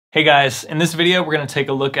Hey guys, in this video we're going to take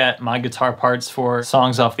a look at my guitar parts for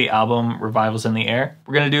songs off the album Revivals in the Air.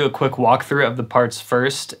 We're going to do a quick walkthrough of the parts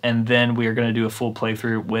first, and then we are going to do a full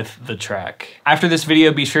playthrough with the track. After this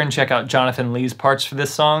video, be sure and check out Jonathan Lee's parts for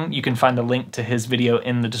this song. You can find the link to his video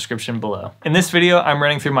in the description below. In this video, I'm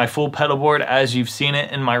running through my full pedal board as you've seen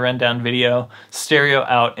it in my rundown video, stereo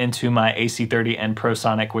out into my AC30 and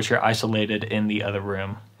ProSonic, which are isolated in the other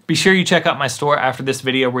room. Be sure you check out my store after this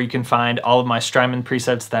video where you can find all of my Strymon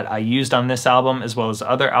presets that I used on this album as well as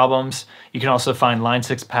other albums. You can also find Line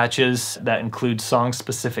 6 patches that include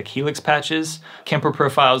song-specific Helix patches, Kemper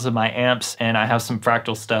profiles of my amps, and I have some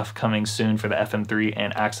fractal stuff coming soon for the FM3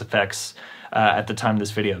 and Axe effects. At the time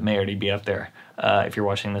this video, it may already be up there. If you're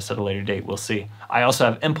watching this at a later date, we'll see. I also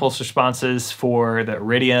have impulse responses for the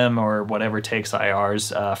Iridium or whatever takes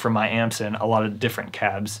IRs for my amps and a lot of different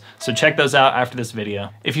cabs. So check those out after this video.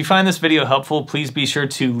 If you find this video helpful, please be sure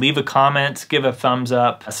to leave a comment, give a thumbs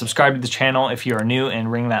up, subscribe to the channel if you are new,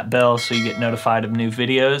 and ring that bell so you get notified of new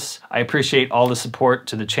videos. I appreciate all the support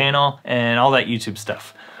to the channel and all that YouTube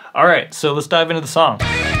stuff. All right, so let's dive into the song.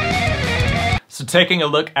 So taking a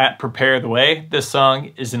look at Prepare the Way, this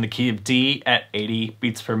song is in the key of D at 80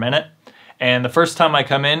 beats per minute. And the first time I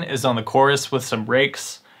come in is on the chorus with some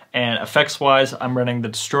rakes, and effects wise, I'm running the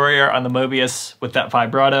Destroyer on the Mobius with that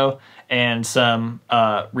vibrato and some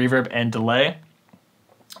reverb and delay.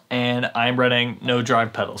 And I'm running no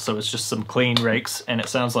drive pedal, so it's just some clean rakes, and it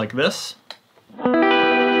sounds like this.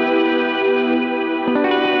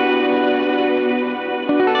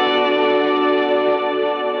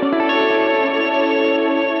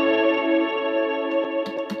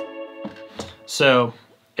 So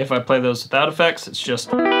if I play those without effects, it's just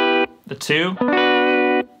the 2,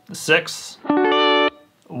 the 6,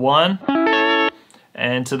 1,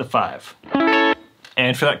 and to the 5.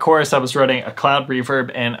 And for that chorus, I was running a cloud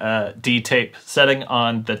reverb and a D tape setting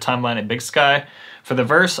on the timeline at Big Sky. For the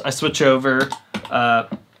verse, I switch over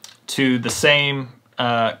to the same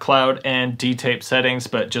cloud and D tape settings,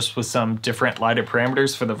 but just with some different lighter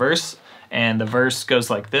parameters for the verse. And the verse goes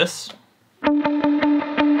like this.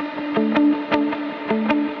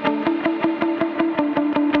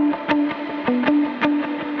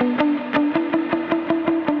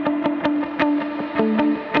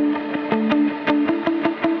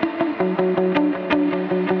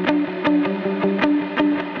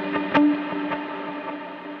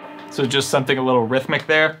 So just something a little rhythmic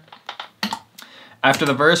there. After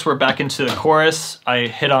the verse, we're back into the chorus. I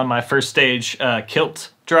hit on my first stage Kilt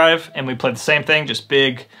drive, and we play the same thing, just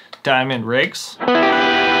big diamond rakes.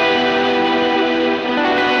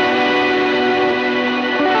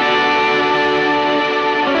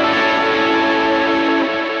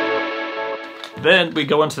 Then we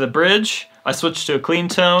go into the bridge. I switch to a clean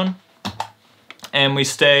tone, and we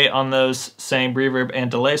stay on those same reverb and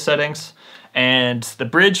delay settings. And the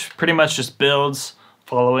bridge pretty much just builds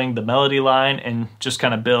following the melody line and just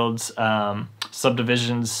kind of builds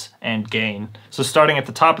subdivisions and gain. So starting at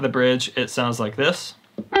the top of the bridge, it sounds like this.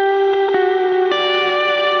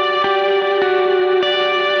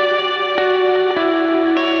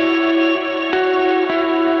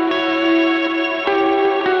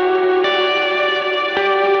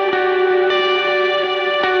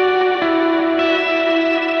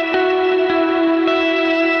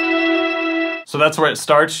 So that's where it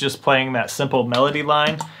starts, just playing that simple melody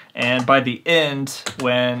line. And by the end,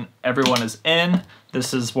 when everyone is in,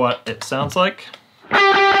 this is what it sounds like.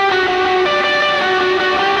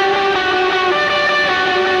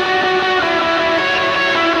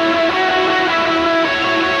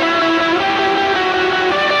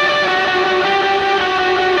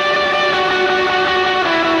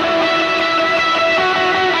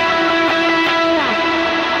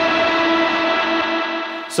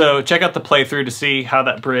 So check out the playthrough to see how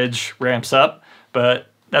that bridge ramps up, but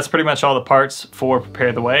that's pretty much all the parts for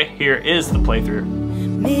Prepare the Way. Here is the playthrough.